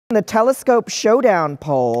The Telescope Showdown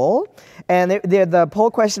poll, and the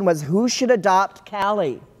poll question was, who should adopt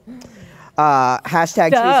Callie? Hashtag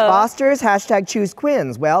choose Fosters, hashtag choose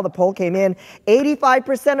Quins. Well, the poll came in,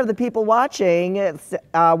 85% of the people watching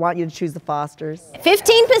want you to choose the Fosters.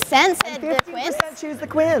 15% said the Quins. 15% choose the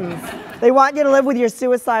Quins. They want you to live with your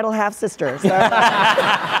suicidal half-sister. So.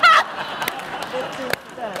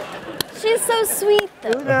 She's so sweet,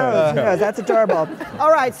 though. Who knows? Who knows? That's adorable.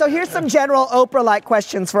 All right, so here's some general Oprah-like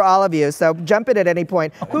questions for all of you. So jump in at any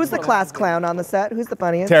point. Who's the class clown on the set? Who's the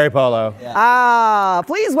funniest? Terry Polo. Yeah.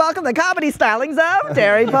 Please welcome the comedy stylings of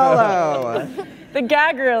Terry Polo. The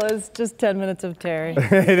gag reel is just 10 minutes of Terry.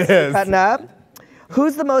 It is. Cutting up.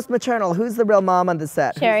 Who's the most maternal? Who's the real mom on the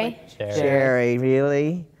set? Sherry. Sherry,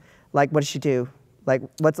 really? Like, what does she do? Like,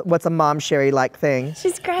 what's a mom Sherry-like thing?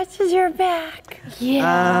 She scratches your back.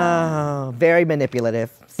 Yeah. Oh, very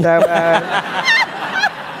manipulative. So,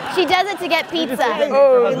 She does it to get pizza. hey,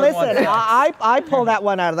 listen, I pull that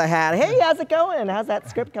one out of the hat. Hey, how's it going? How's that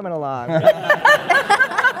script coming along? This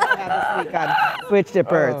week on Switched at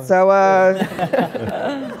Birth. So,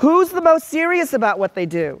 who's the most serious about what they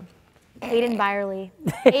do? Hayden Byerly.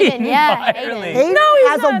 Hayden, yeah. Hayden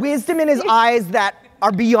has a wisdom in his eyes that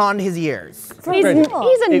are beyond his years. He's a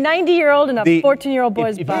 90-year-old in a 14-year-old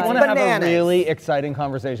boy's If you body. want to have Bananas. a really exciting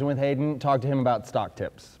conversation with Hayden, talk to him about stock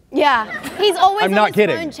tips. Yeah. He's always I'm on not his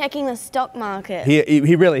kidding. phone checking the stock market.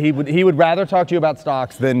 He would rather talk to you about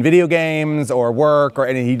stocks than video games or work or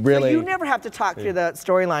anything. He'd really. So you never have to talk through the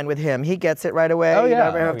storyline with him. He gets it right away. Oh, You yeah.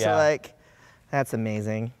 never have Oh, to yeah. like. That's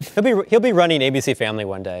amazing. He'll be running ABC Family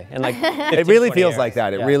one day, and like It really feels like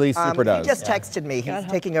that. It really super does. He just texted me. He's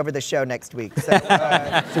taking over the show next week. So,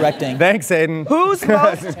 Directing. Thanks, Hayden. who's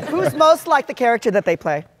most like the character that they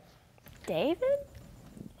play? David?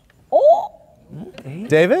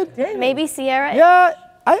 David? Maybe Sierra? Yeah.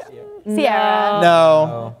 Sierra.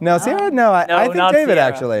 No, Sierra. No, I think not David Sierra.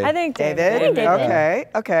 actually. I think David? David.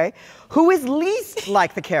 Okay. Who is least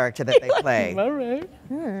like the character that they play? All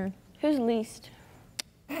right. Who's least?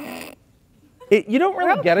 You don't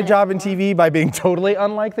really get a job in TV by being totally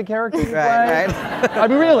unlike the character you play. Right. I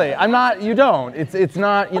mean, really, I'm not. You don't. It's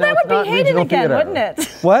not. You know, That it's would not be Hayden regional again, theater. wouldn't it?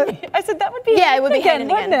 What? I said that would be Yeah, it would be Hayden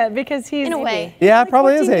wouldn't again. it? Because he's In a way. Yeah, it like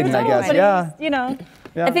probably is 14 Hayden, years I guess. old, but Yeah. he's, you know.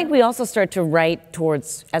 I think we also start to write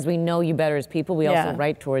towards, as we know you better as people, we Yeah. also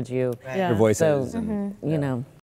write towards you. Yeah. Your voices. So, you know.